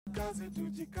Jikaze,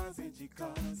 tujikaze,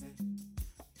 jikaze.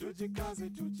 Tujikaze,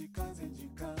 tujikaze,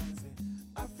 jikaze.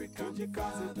 Africa,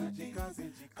 tujikaze, tujikaze,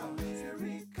 jikaze.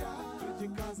 America,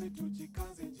 tujikaze,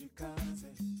 tujikaze, jikaze.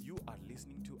 You are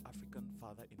listening to African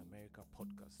Father in America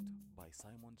podcast by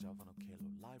Simon Javan Okello,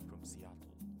 live from Seattle,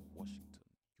 Washington,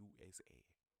 USA.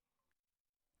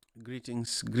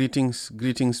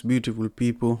 Greetings, beautiful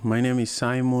people. My name is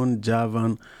Simon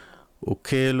Javan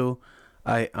Okello.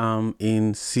 I am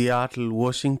in Seattle,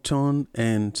 Washington,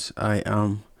 and I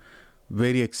am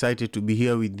very excited to be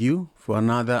here with you for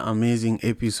another amazing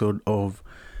episode of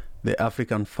the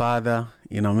African Father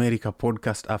in America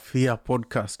podcast,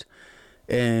 AFIAPodcast.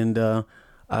 And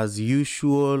as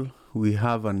usual, we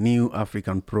have a new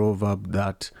African proverb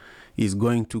that is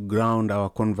going to ground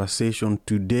our conversation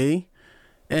today.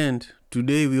 And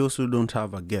today we also don't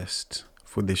have a guest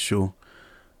for the show.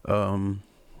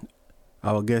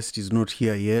 Our guest is not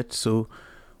here yet, so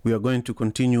we are going to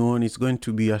continue on. It's going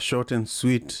to be a short and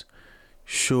sweet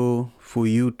show for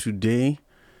you today.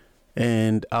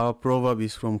 And our proverb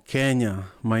is from Kenya,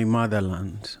 my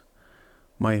motherland,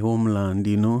 my homeland,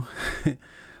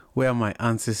 where my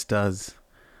ancestors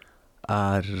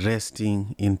are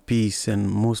resting in peace and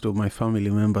most of my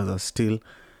family members are still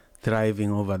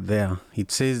thriving over there. It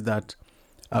says that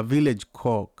a village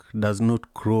cock does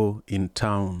not crow in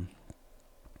town.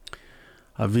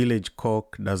 A village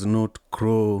cock does not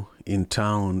crow in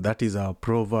town. That is our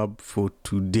proverb for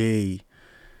today.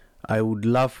 I would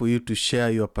love for you to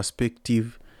share your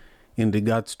perspective in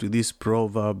regards to this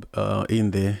proverb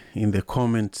in the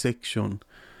comment section.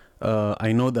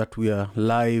 I know that we are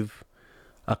live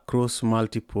across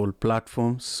multiple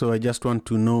platforms, so I just want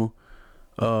to know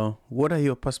what are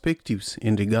your perspectives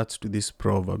in regards to this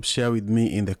proverb. Share with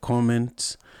me in the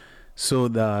comments so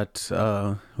that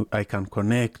I can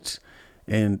connect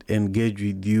and engage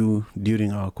with you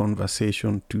during our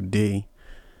conversation today.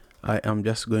 I am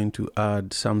just going to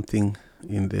add something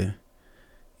in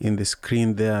the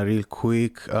screen there real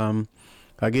quick.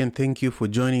 Again, thank you for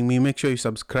joining me. Make sure you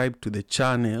subscribe to the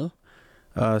channel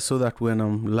so that when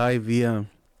I'm live here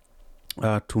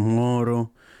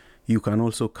tomorrow, you can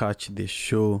also catch the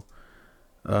show.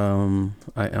 I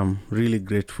am really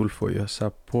grateful for your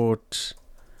support.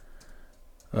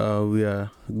 We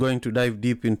are going to dive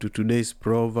deep into today's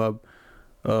proverb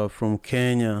from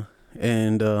Kenya,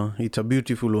 and it's a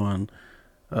beautiful one.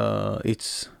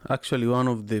 It's actually one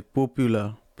of the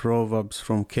popular proverbs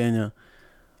from Kenya.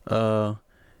 And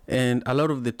a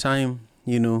lot of the time,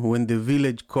 when the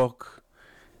village cock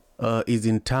is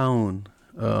in town,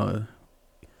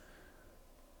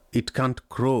 it can't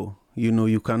crow.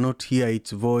 You cannot hear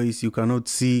its voice. You cannot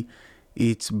see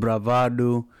its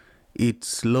bravado.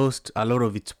 It's lost a lot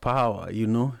of its power,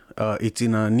 It's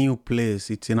in a new place.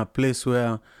 It's in a place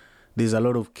where there's a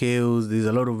lot of chaos. There's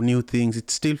a lot of new things.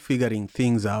 It's still figuring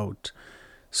things out.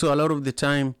 So a lot of the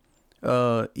time,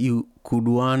 you could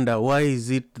wonder, why is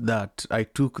it that I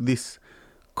took this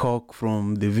cock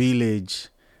from the village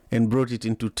and brought it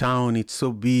into town? It's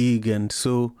so big and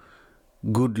so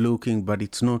good looking, but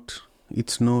it's not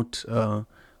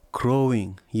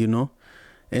crowing,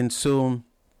 And so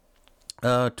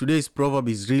today's proverb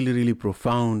is really, really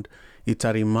profound. It's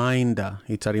a reminder.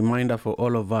 It's a reminder for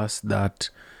all of us that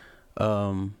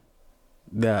there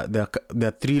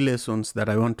are three lessons that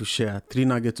I want to share, three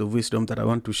nuggets of wisdom that I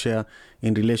want to share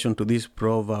in relation to this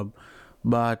proverb.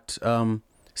 But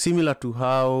similar to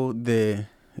how the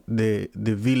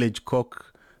village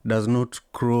cock does not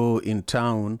crow in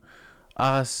town,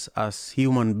 us as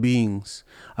human beings,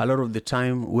 a lot of the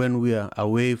time when we are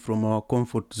away from our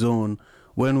comfort zone,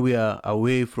 when we are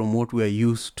away from what we are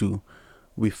used to,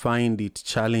 we find it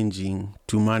challenging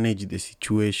to manage the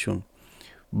situation.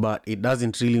 But it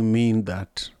doesn't really mean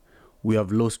that we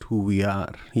have lost who we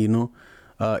are,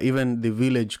 Even the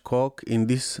village cock in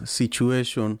this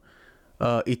situation,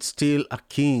 it's still a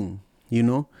king,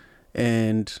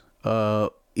 And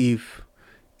if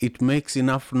it makes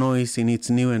enough noise in its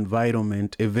new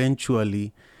environment,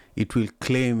 eventually it will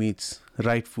claim its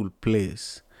rightful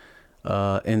place.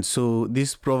 And so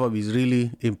this proverb is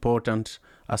really important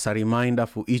as a reminder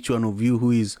for each one of you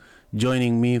who is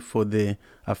joining me for the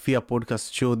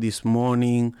AFIAPodcast show this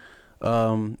morning.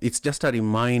 It's just a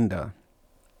reminder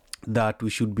that we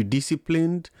should be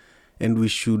disciplined and we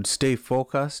should stay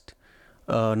focused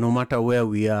no matter where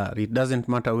we are. It doesn't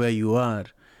matter where you are.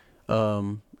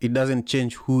 It doesn't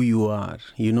change who you are,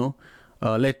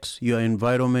 Let your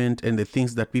environment and the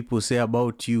things that people say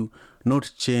about you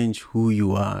not change who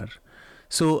you are.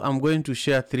 So I'm going to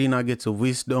share three nuggets of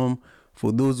wisdom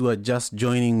for those who are just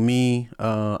joining me.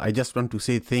 I just want to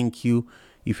say thank you.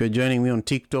 If you're joining me on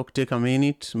TikTok, take a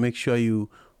minute. Make sure you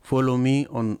follow me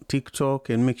on TikTok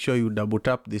and make sure you double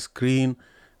tap the screen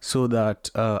so that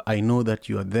I know that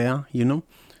you are there,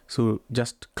 So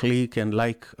just click and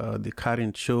like the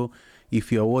current show.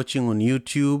 If you are watching on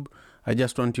YouTube, I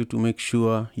just want you to make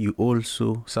sure you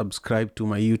also subscribe to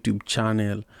my YouTube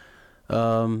channel.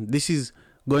 This is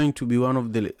going to be one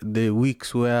of the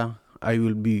weeks where I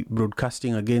will be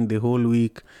broadcasting again the whole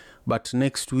week. But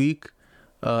next week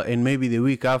and maybe the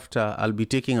week after, I'll be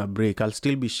taking a break. I'll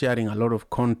still be sharing a lot of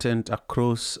content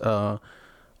across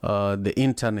the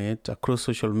internet, across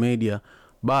social media,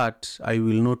 but I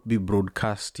will not be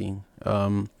broadcasting.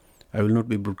 I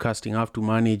have to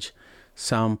manage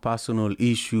some personal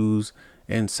issues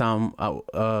and some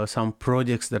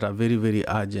projects that are very, very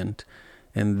urgent.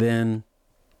 And then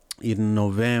in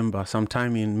November,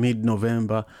 sometime in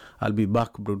mid-November, I'll be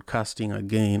back broadcasting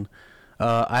again.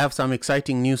 I have some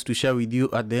exciting news to share with you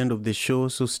at the end of the show,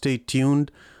 so stay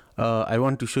tuned. I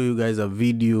want to show you guys a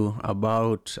video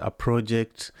about a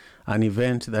project, an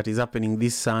event that is happening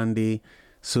this Sunday.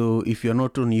 So if you're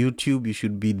not on YouTube, you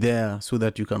should be there so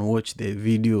that you can watch the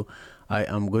video I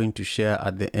am going to share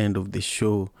at the end of the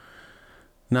show.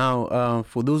 Now,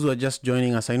 for those who are just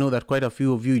joining us, I know that quite a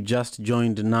few of you just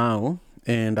joined now,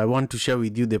 and I want to share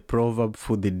with you the proverb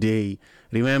for the day.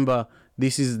 Remember,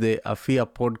 this is the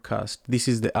AFIAPodcast. This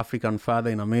is the African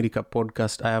Father in America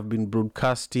podcast. I have been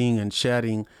broadcasting and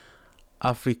sharing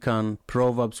African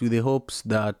proverbs with the hopes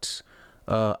that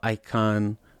I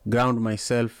can ground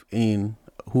myself in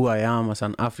who I am as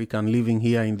an African living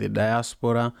here in the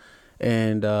diaspora,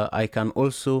 and I can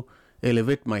also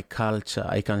elevate my culture.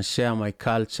 I can share my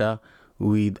culture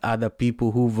with other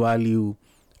people who value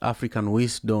African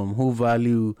wisdom, who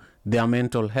value their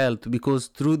mental health, because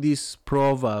through these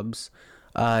proverbs,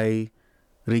 I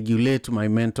regulate my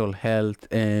mental health.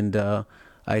 And I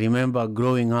remember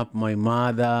growing up, my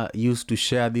mother used to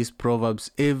share these proverbs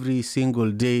every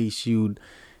single day. She would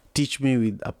teach me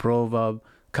with a proverb,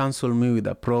 counsel me with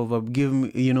a proverb, give me,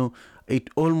 it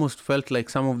almost felt like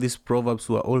some of these proverbs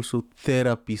were also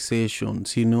therapy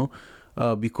sessions,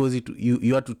 because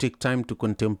you had to take time to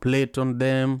contemplate on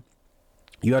them.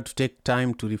 You had to take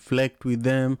time to reflect with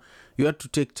them. You had to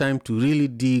take time to really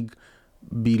dig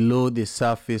below the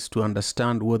surface to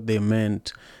understand what they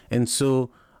meant. And so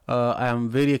I am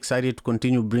very excited to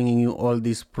continue bringing you all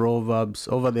these proverbs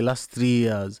over the last 3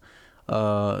 years,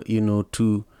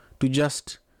 to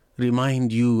just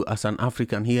remind you as an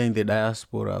African here in the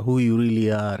diaspora who you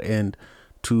really are, and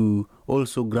to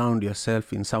also ground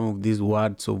yourself in some of these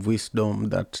words of wisdom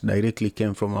that directly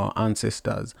came from our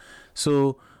ancestors.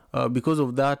 So because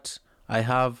of that, I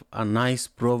have a nice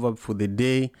proverb for the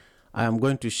day. I am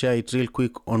going to share it real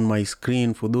quick on my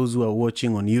screen for those who are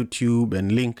watching on YouTube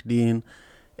and LinkedIn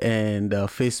and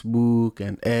Facebook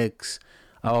and X.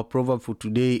 Our proverb for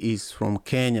today is from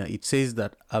Kenya. It says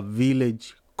that a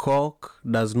village cock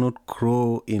does not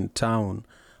crow in town.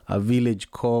 A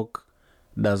village cock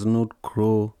does not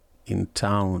crow in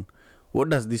town. What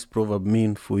does this proverb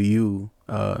mean for you?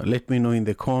 Let me know in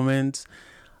the comments.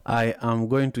 I am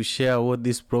going to share what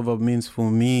this proverb means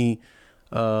for me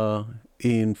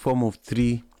in form of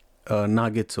 3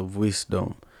 nuggets of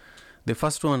wisdom. The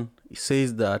first one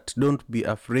says that don't be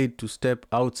afraid to step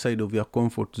outside of your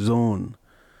comfort zone.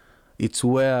 It's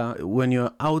where, when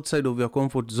you're outside of your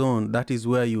comfort zone, that is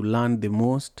where you learn the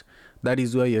most. That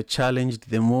is where you're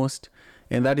challenged the most.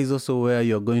 And that is also where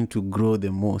you're going to grow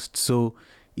the most. So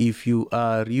if you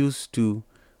are used to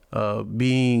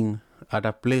being at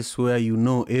a place where you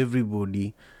know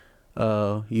everybody,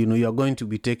 you're going to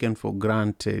be taken for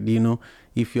granted.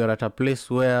 If you're at a place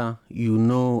where you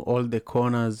know all the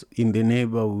corners in the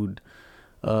neighborhood,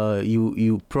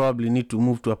 you probably need to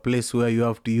move to a place where you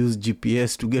have to use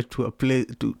GPS to get to a place,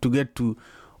 to get to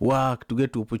work, to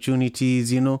get to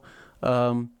opportunities.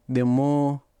 The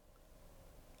more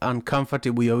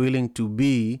uncomfortable you're willing to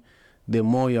be, the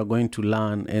more you're going to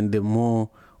learn, and the more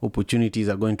opportunities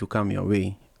are going to come your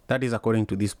way. That is according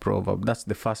to this proverb. That's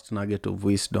the first nugget of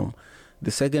wisdom.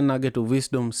 The second nugget of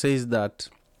wisdom says that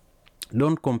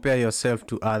don't compare yourself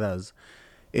to others.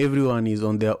 Everyone is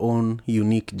on their own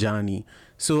unique journey.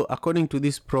 So according to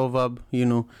this proverb,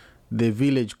 the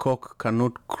village cock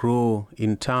cannot crow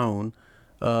in town.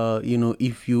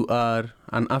 If you are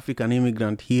an African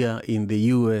immigrant here in the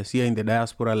US, here in the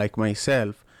diaspora like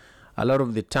myself, a lot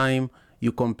of the time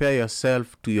you compare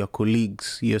yourself to your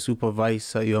colleagues, your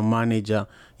supervisor, your manager,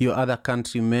 your other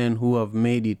countrymen who have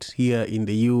made it here in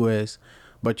the US,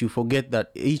 but you forget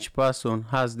that each person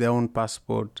has their own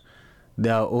passport,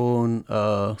 their own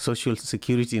social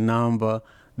security number,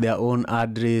 their own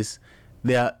address.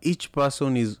 Each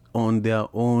person is on their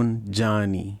own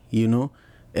journey,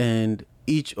 and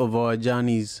each of our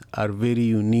journeys are very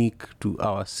unique to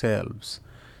ourselves.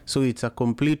 So it's a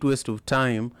complete waste of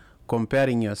time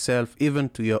comparing yourself even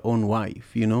to your own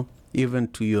wife, even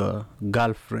to your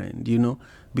girlfriend,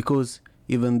 because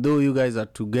even though you guys are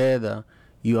together,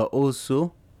 you are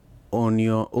also on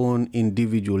your own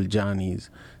individual journeys.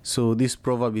 So this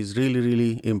proverb is really,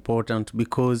 really important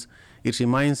because it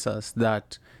reminds us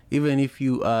that even if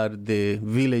you are the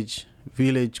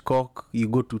village cock, you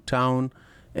go to town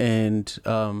and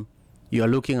you are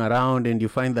looking around and you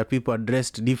find that people are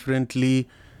dressed differently,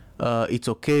 it's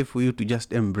okay for you to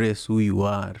just embrace who you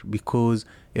are, because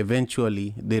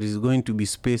eventually there is going to be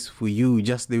space for you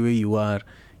just the way you are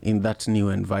in that new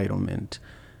environment.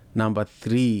 Number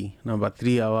three,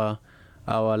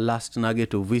 our last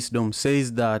nugget of wisdom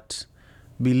says that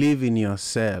believe in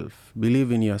yourself.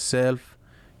 Believe in yourself.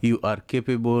 You are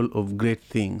capable of great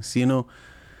things.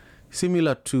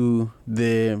 Similar to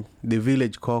the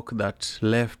village cock that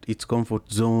left its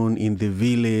comfort zone in the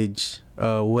village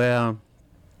where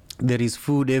there is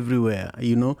food everywhere,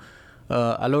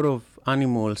 a lot of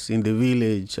animals in the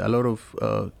village, a lot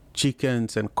of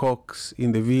chickens and cocks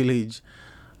in the village,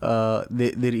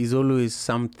 there is always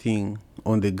something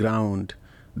on the ground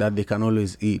that they can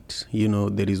always eat.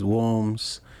 There is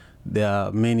worms, there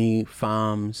are many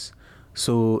farms.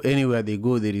 So anywhere they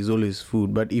go, there is always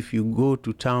food. But if you go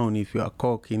to town, if you are a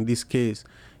cock in this case,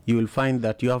 you will find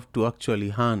that you have to actually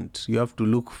hunt. You have to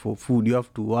look for food. You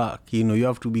have to work. You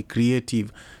have to be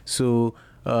creative. So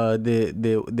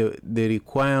the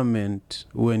requirement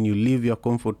when you leave your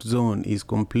comfort zone is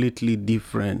completely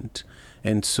different.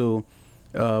 And so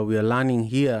we are learning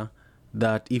here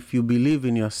that if you believe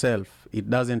in yourself, it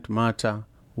doesn't matter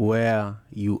where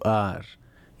you are.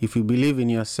 If you believe in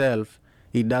yourself,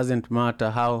 it doesn't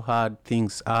matter how hard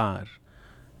things are.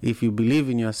 If you believe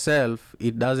in yourself,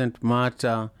 it doesn't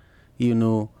matter,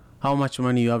 how much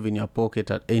money you have in your pocket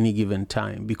at any given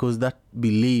time, because that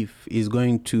belief is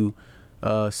going to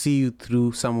see you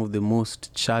through some of the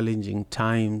most challenging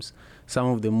times, some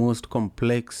of the most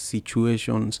complex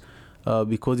situations,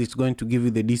 because it's going to give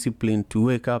you the discipline to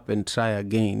wake up and try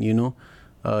again,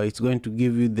 It's going to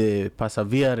give you the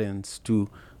perseverance to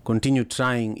continue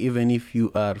trying even if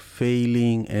you are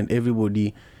failing and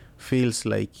everybody feels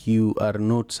like you are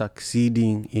not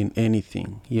succeeding in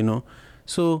anything,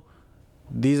 So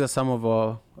these are some of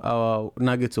our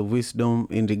nuggets of wisdom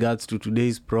in regards to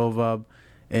today's proverb.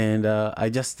 And I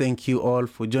just thank you all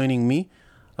for joining me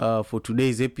for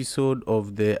today's episode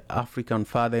of the African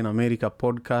Father in America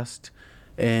podcast.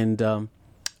 And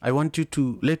I want you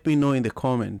to let me know in the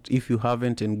comment if you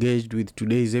haven't engaged with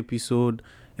today's episode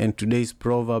and today's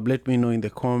proverb. Let me know in the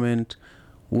comment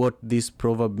what this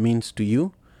proverb means to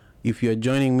you. If you're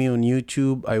joining me on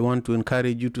YouTube, I want to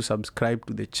encourage you to subscribe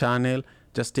to the channel.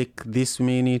 Just take this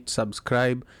minute,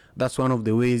 subscribe. That's one of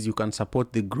the ways you can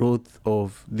support the growth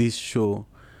of this show.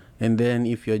 And then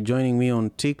if you're joining me on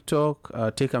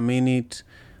TikTok, take a minute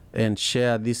and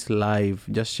share this live.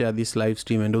 Just share this live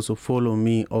stream and also follow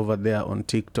me over there on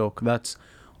TikTok. That's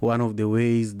one of the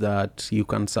ways that you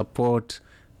can support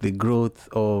the growth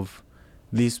of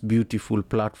this beautiful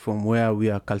platform where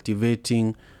we are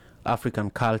cultivating African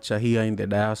culture here in the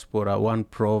diaspora, one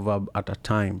proverb at a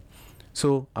time.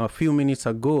 So a few minutes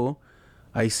ago,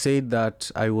 I said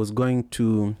that I was going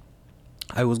to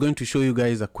show you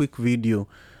guys a quick video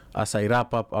as I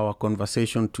wrap up our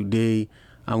conversation today.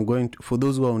 I'm going to, for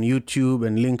those who are on YouTube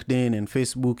and LinkedIn and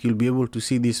Facebook, you'll be able to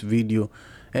see this video.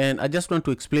 And I just want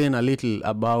to explain a little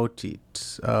about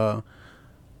it.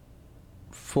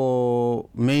 For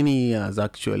many years, I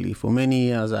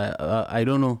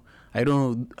don't know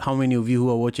how many of you who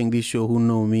are watching this show who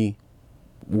know me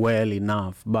well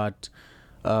enough, but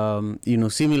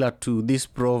similar to this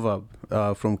proverb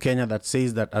from Kenya that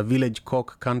says that a village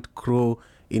cock can't crow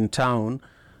in town,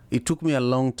 it took me a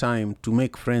long time to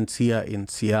make friends here in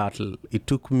Seattle. It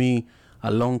took me a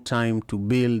long time to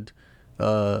build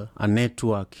a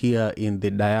network here in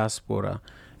the diaspora.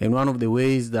 And one of the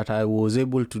ways that I was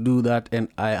able to do that, and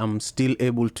I am still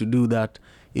able to do that,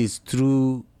 is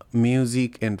through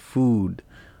music and food.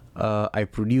 I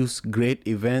produce great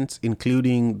events,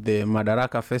 including the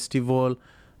Madaraka Festival,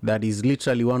 that is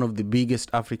literally one of the biggest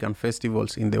African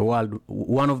festivals in the world,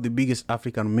 one of the biggest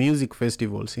African music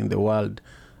festivals in the world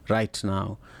right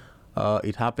now.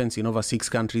 It happens in over 6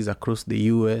 countries across the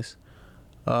US.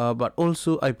 But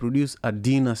also I produce a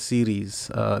dinner series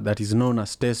that is known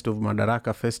as Taste of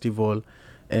Madaraka Festival,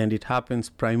 and it happens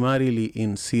primarily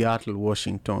in Seattle,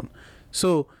 Washington.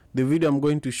 So the video I'm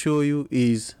going to show you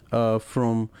is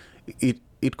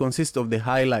it consists of the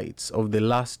highlights of the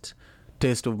last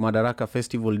Taste of Madaraka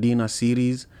Festival dinner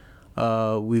series.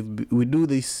 we do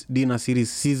this dinner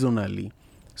series seasonally.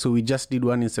 So we just did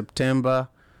one in September.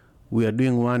 We are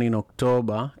doing one in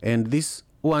October, and this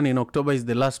one in October is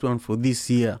the last one for this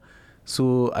year.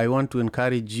 So I want to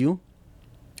encourage you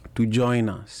to join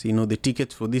us. You know, the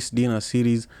tickets for this dinner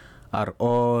series are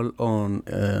all on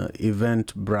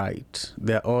Eventbrite.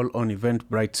 They're all on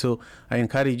Eventbrite. So I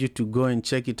encourage you to go and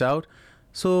check it out.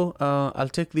 So I'll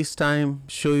take this time,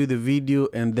 show you the video,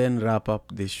 and then wrap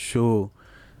up the show.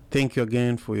 Thank you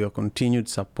again for your continued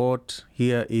support.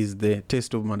 Here is the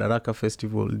Taste of Madaraka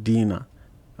Festival dinner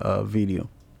video.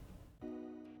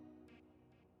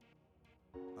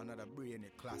 Another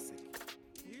brilliant classic.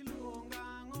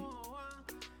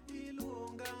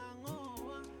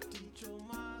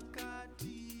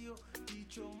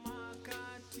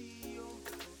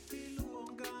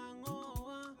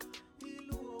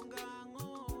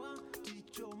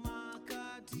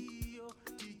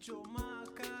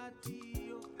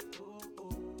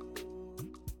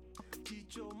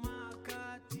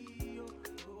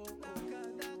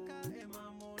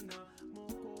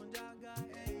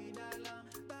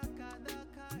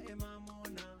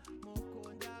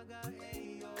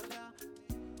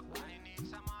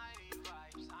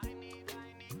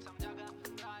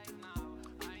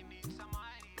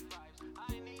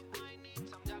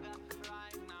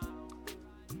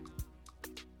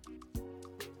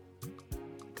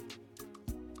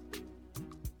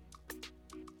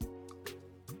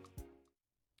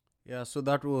 Yeah, so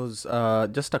that was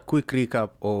just a quick recap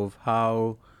of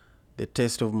how the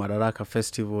Taste of Madaraka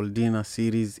Festival dinner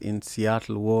series in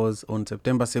Seattle was on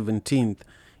September 17th.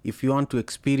 If you want to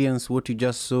experience what you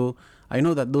just saw, I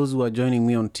know that those who are joining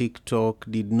me on TikTok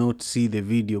did not see the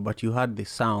video, but you heard the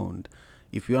sound.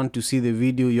 If you want to see the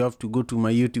video, you have to go to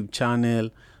my YouTube channel.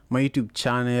 My YouTube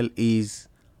channel is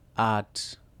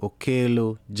at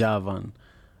Okelo Javan.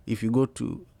 If you go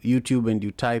to YouTube and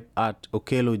you type at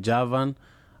Okelo Javan,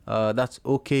 that's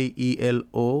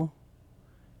OKELO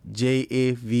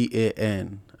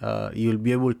JAVAN. You'll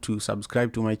be able to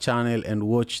subscribe to my channel and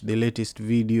watch the latest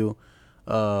video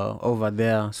over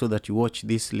there, so that you watch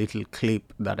this little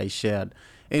clip that I shared.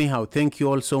 Anyhow, thank you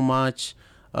all so much.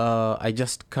 I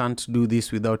just can't do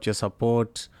this without your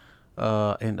support.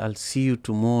 And I'll see you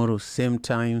tomorrow, same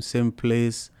time, same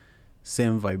place,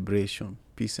 same vibration.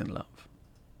 Peace and love.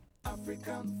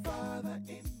 African father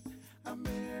in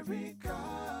America.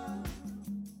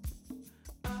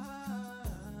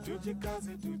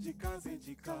 Tujikaze, tujikaze,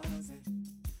 jikaze.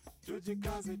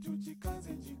 Tujikaze,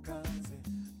 tujikaze, jikaze.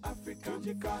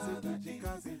 African father in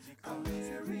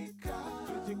America.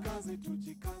 Tujikaze,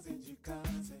 tujikaze,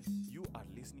 jikaze. You are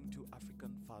listening to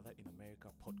African Father in America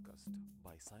podcast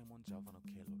by Simon Javan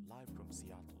Okello, live from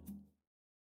Seattle,